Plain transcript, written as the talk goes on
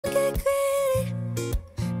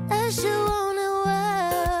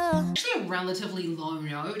relatively low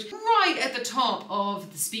note, right at the top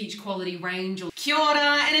of the speech quality range. Kia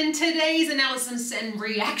ora, and in today's analysis and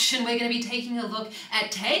reaction, we're going to be taking a look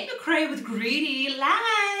at Tate McRae with Greedy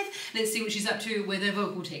live. Let's see what she's up to with her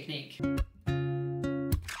vocal technique.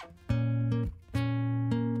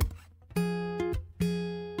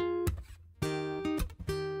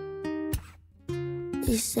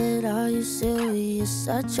 He said, are you serious?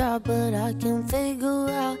 I tried, but I can't figure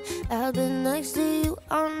out. I've been next to you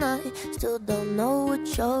all night, still don't know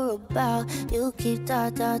what you're about. You keep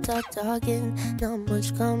talking, not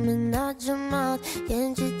much coming out your mouth.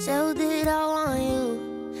 Can't you tell that I want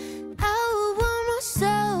you? I would want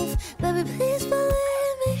myself, baby, please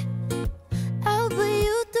believe me. I'll put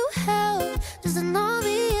you through hell, just to know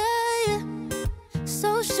me, yeah.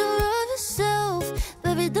 So sure of yourself,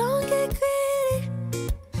 baby, don't get greedy.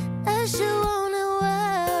 That you want it well.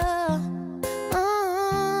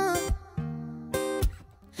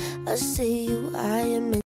 I see you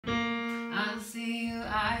eyeing. I see you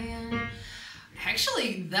eyeing.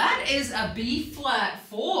 Actually, that is a B flat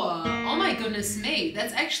 4. Oh my goodness me.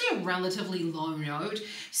 That's actually a relatively low note.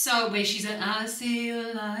 So where she's at, I see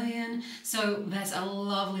you lying. So that's a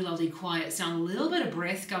lovely, lovely quiet sound. A little bit of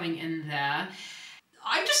breath going in there.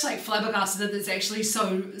 I'm just like flabbergasted that it's actually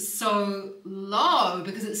so low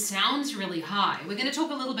because it sounds really high. We're going to talk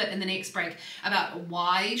a little bit in the next break about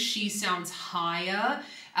why she sounds higher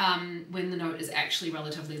when the note is actually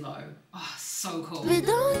relatively low. Oh, so cool. We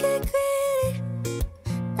don't get greedy,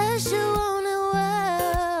 as you want it well.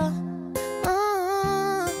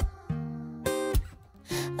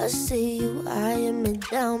 I see you eyeing me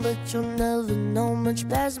down, but you'll never know much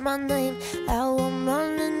past my name. How I'm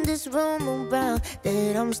running this room around,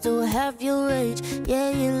 that I'm still half your age. Yeah,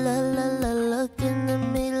 you looking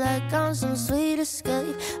at me like I'm some sweet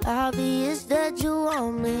escape. Obvious that you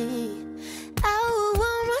want me. I would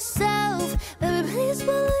want myself, baby, please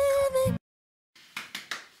believe me.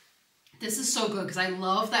 This is so good because I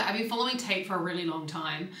love that. I've been following Tate for a really long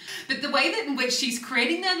time, but the way that in which she's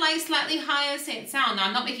creating that like slightly higher sound, now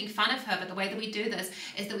I'm not making fun of her, but the way that we do this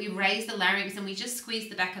is that we raise the larynx and we just squeeze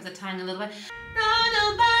the back of the tongue a little bit.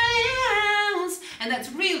 Nobody else. And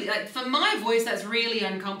that's really, like, for my voice, that's really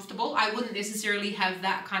uncomfortable. I wouldn't necessarily have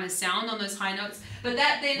that kind of sound on those high notes, but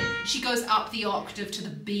that then she goes up the octave to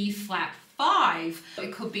the B flat 5.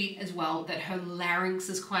 It could be as well that her larynx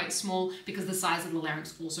is quite small because the size of the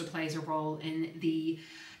larynx also plays a role in the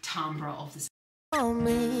timbre of the sound.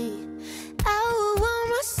 Me, I would want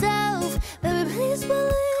myself, baby, please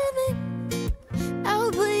believe me.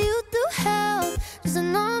 I'll put you through hell, just to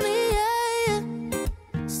know me, yeah.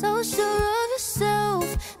 So sure of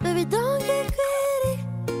yourself, baby, don't get greedy.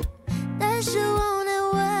 That you want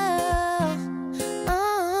it well.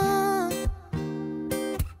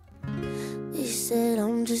 Said,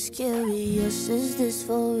 I'm just curious, is this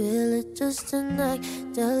for real or just an act?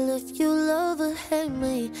 Tell if you love or hate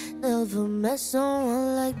me. Never met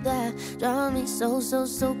someone like that. Drive me so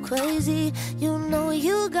crazy. You know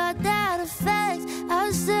you got that effect.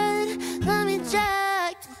 I said, let me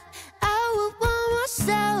check. I would want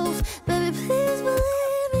myself, baby, please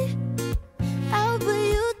believe me. I'll put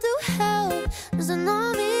you through hell, just to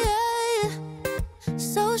know me, yeah.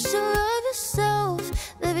 So sure of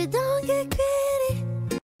yourself, baby, don't get greedy.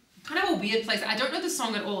 Kind of a weird place. I don't know the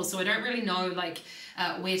song at all, so I don't really know like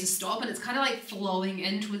where to stop, and it's kind of like flowing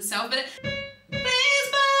into itself. But please believe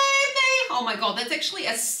me. Oh my god, that's actually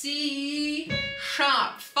a C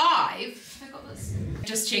sharp 5. I got this.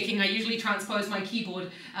 Just checking, I usually transpose my keyboard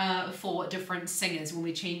for different singers when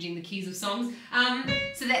we're changing the keys of songs.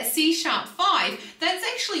 So that C sharp 5, that's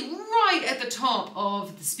actually right at the top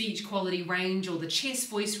of the speech quality range or the chest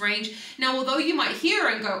voice range. Now, although you might hear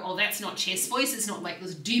and go, oh, that's not chest voice, it's not like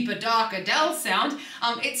this deeper, darker Dell sound,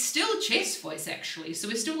 it's still chest voice actually. So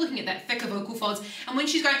we're still looking at that thicker vocal folds. And when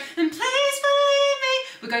she's going, and please believe me,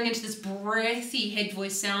 we're going into this breathy head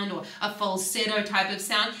voice sound or a falsetto type of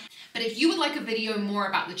sound. But if you would like a video more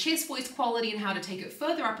about the chest voice quality and how to take it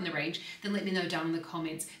further up in the range, then let me know down in the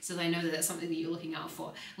comments so that I know that that's something that you're looking out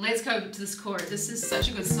for. Let's go to this chorus. This is such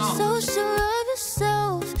a good song. So sure of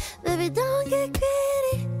yourself, baby, don't get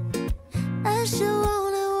greedy. As you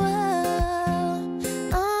want it well.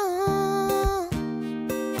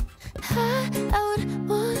 I would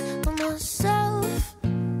want for myself.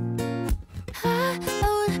 I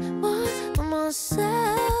would want for myself.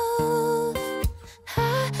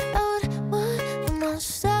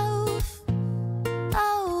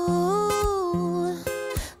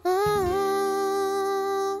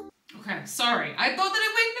 Sorry, I thought that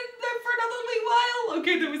it went there for another wee while.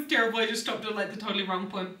 Okay, that was terrible. terrible. I just stopped at like the totally wrong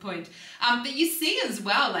point. But you see as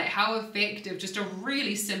well like how effective just a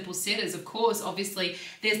really simple set is. Of course, obviously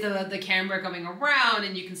there's the camera going around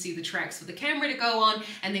and you can see the tracks for the camera to go on,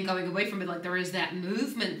 and then going away from it, like there is that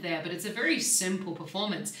movement there, but it's a very simple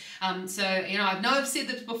performance. So, you know, I know I've said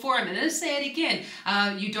this before, I'm going to say it again.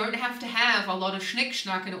 You don't have to have a lot of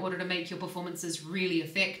schnick-schnack in order to make your performances really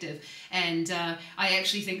effective. And I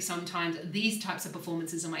actually think sometimes these types of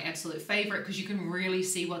performances are my absolute favorite because you can really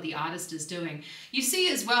see what the artist is doing. You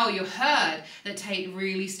see as well, you heard that Tate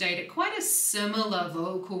really stayed at quite a similar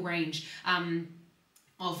vocal range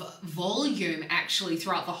of volume actually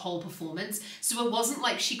throughout the whole performance. So it wasn't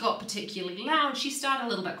like she got particularly loud, she started a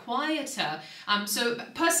little bit quieter. So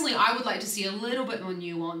personally, I would like to see a little bit more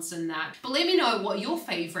nuance in that. But let me know what your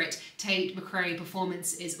favorite Tate McRae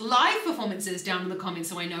performance is, live performance is, down in the comments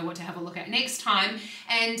so I know what to have a look at next time.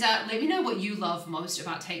 And let me know what you love most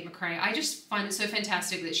about Tate McRae. I just find it so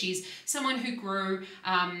fantastic that she's someone who grew,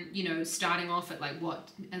 you know, starting off at like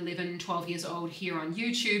what, 11, 12 years old here on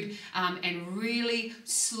YouTube, and really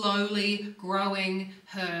slowly growing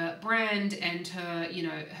her brand and her, you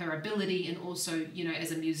know, her ability, and also, you know,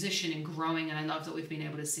 as a musician and growing. And I love that we've been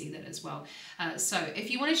able to see that as well. So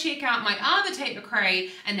if you want to check out my other Tate McRae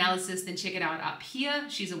analysis, then check it out up here.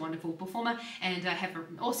 She's a wonderful performer, and have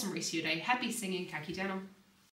an awesome rest of your day. Happy singing, ka kite anō.